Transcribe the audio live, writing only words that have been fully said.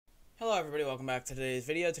Hello everybody, welcome back to today's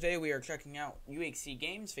video. Today we are checking out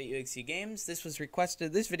UHCGames, Fate UHCGames.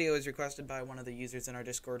 This video was requested by one of the users in our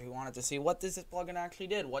Discord who wanted to see what this plugin actually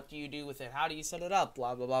did. What do you do with it? How do you set it up?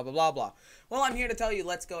 Blah, blah, blah, blah, blah, blah. Well, I'm here to tell you,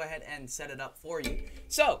 let's go ahead and set it up for you.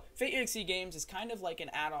 So, Fate UHCGames is kind of like an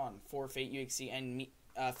add-on for Fate UHC and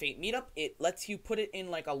Fate Meetup. It lets you put it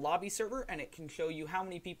in like a lobby server, and it can show you how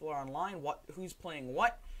many people are online, who's playing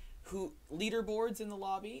what, leaderboards in the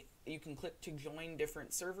lobby. You can click to join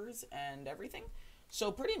different servers and everything.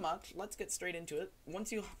 So pretty much, let's get straight into it.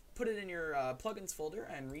 Once you put it in your plugins folder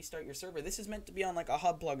and restart your server, this is meant to be on like a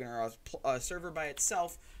hub plugin or a server by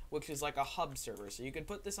itself, which is like a hub server. So you could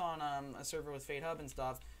put this on a server with Fate Hub and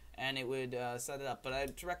stuff, and it would set it up. But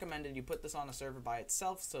I'd recommend you put this on a server by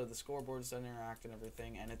itself, so the scoreboards don't interact and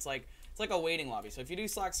everything. And it's like a waiting lobby. So if you do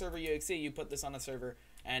Slack server UHC, you put this on a server,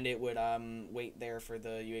 and it would wait there for the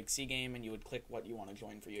UHC game, and you would click what you want to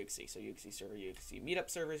join for UHC. So UHC server, UHC Meetup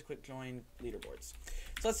servers, quick join, leaderboards.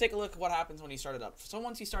 So let's take a look at what happens when you start it up. So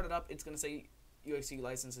once you start it up, it's going to say UHC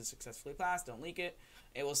license is successfully passed, don't leak it.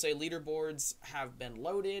 It will say leaderboards have been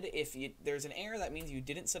loaded. If there's an error, that means you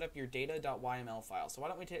didn't set up your data.yml file. So why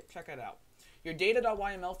don't we check it out. Your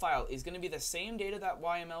data.yml file is going to be the same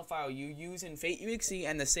data.yml file you use in Fate UHC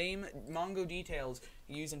and the same Mongo details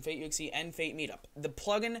you use in Fate UHC and Fate Meetup.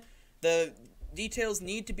 The details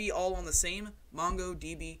need to be all on the same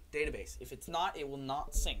MongoDB database. If it's not, it will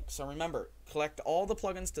not sync. So remember, collect all the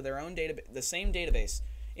plugins to their own database, the same database,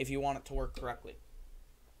 if you want it to work correctly.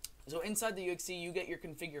 So inside the UHC, you get your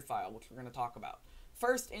configure file, which we're going to talk about.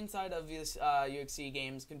 First, inside of this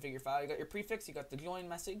UHCGames configure file, you got your prefix, you got the join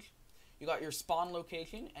message, you got your spawn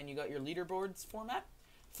location, and you got your leaderboards format.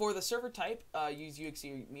 For the server type, use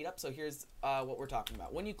UHC Meetup. So here's what we're talking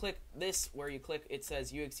about. When you click this, where you click, it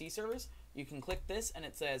says UHC servers. You can click this, and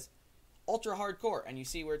it says ultra hardcore, and you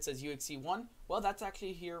see where it says UHC 1. Well, that's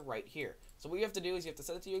actually here, right here. So what you have to do is you have to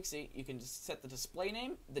set it to UHC. You can just set the display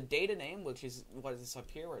name, the data name, which is what is up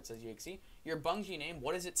here where it says UHC, your Bungie name,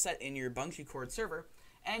 what is it set in your Bungie cord server,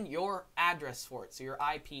 and your address for it, so your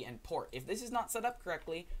IP and port. If this is not set up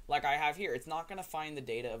correctly, like I have here, it's not going to find the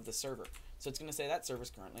data of the server. So it's going to say that server is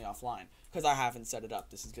currently offline because I haven't set it up.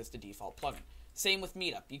 This is just a default plugin. Same with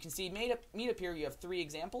Meetup. You can see Meetup here, you have 3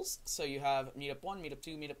 examples. So you have Meetup 1, Meetup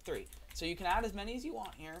 2, Meetup 3. So you can add as many as you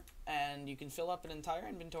want here, and you can fill up an entire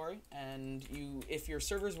inventory. And if your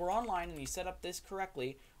servers were online and you set up this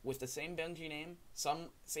correctly with the same Bungie name,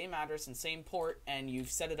 same address, and same port, and you've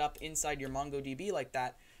set it up inside your MongoDB like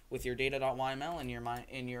that with your data.yml and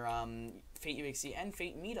your Fate UHC and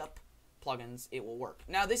Fate Meetup plugins, it will work.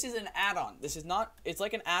 Now this is an add-on. This is not. It's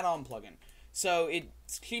like an add-on plugin. So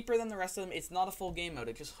it's cheaper than the rest of them. It's not a full game mode.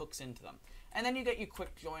 It just hooks into them. And then you get your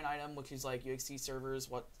quick join item, which is like UHC servers,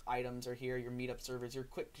 what items are here, your Meetup servers, your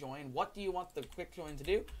quick join. What do you want the quick join to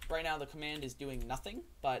do? Right now the command is doing nothing,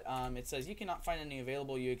 but it says you cannot find any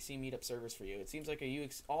available UHC Meetup servers for you. It seems like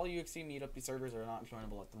all UHC Meetup servers are not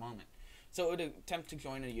joinable at the moment. So it would attempt to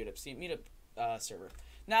join a UHC Meetup server.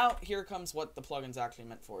 Now here comes what the plugin's actually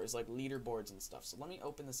meant for, is like leaderboards and stuff. So let me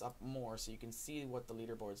open this up more so you can see what the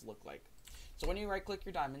leaderboards look like. So when you right-click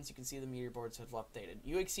your diamonds, you can see the leaderboards have updated.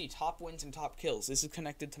 UHC top wins and top kills. This is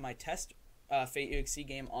connected to my test Fate UHC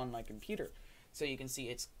game on my computer. So you can see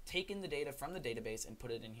it's taken the data from the database and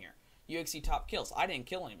put it in here. UHC top kills. I didn't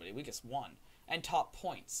kill anybody. We just won. And top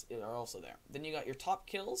points are also there. Then you got your top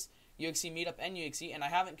kills, UHC Meetup and UHC, and I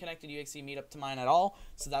haven't connected UHC Meetup to mine at all,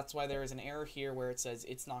 so that's why there is an error here where it says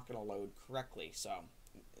it's not going to load correctly. So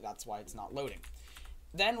that's why it's not loading.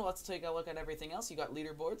 Then let's take a look at everything else. You got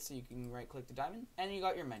leaderboards, so you can right-click the diamond, and you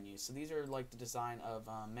got your menus. So these are like the design of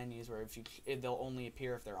menus where if they'll only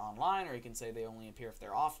appear if they're online, or you can say they only appear if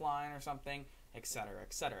they're offline or something, etc.,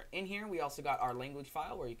 etc. In here, we also got our language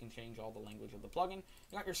file where you can change all the language of the plugin.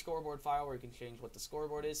 You got your scoreboard file where you can change what the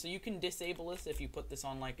scoreboard is. So you can disable this if you put this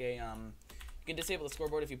on like a you can disable the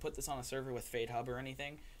scoreboard if you put this on a server with Fate Hub or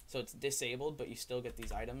anything. So it's disabled, but you still get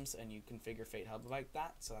these items, and you configure Fate Hub like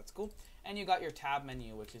that, so that's cool. And you got your tab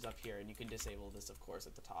menu, which is up here, and you can disable this, of course,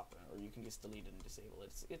 at the top, or you can just delete it and disable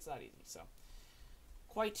it. It's that easy, so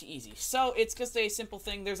quite easy. So it's just a simple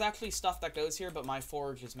thing. There's actually stuff that goes here, but my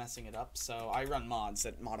Forge is messing it up, so I run mods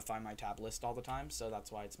that modify my tab list all the time, so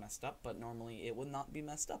that's why it's messed up, but normally it would not be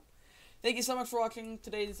messed up. Thank you so much for watching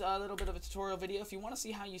today's little bit of a tutorial video. If you want to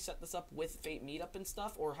see how you set this up with Fate Meetup and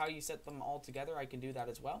stuff, or how you set them all together, I can do that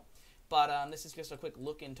as well. But this is just a quick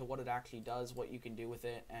look into what it actually does, what you can do with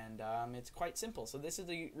it, and it's quite simple. So this is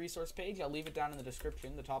the resource page. I'll leave it down in the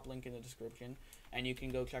description, the top link in the description, and you can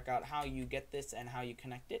go check out how you get this and how you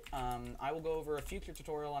connect it. I will go over a future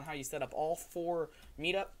tutorial on how you set up all 4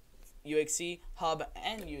 Meetup, UHC, Hub,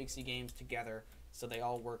 and UHC games together so they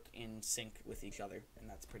all work in sync with each other, and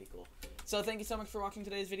that's pretty cool. So thank you so much for watching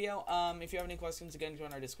today's video. If you have any questions, again,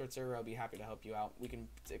 join our Discord server. I'll be happy to help you out. We can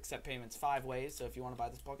accept payments 5 ways, so if you want to buy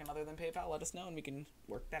this plugin other than PayPal, let us know, and we can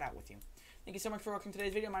work that out with you. Thank you so much for watching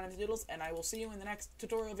today's video. My name is Doodles, and I will see you in the next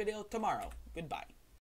tutorial video tomorrow. Goodbye.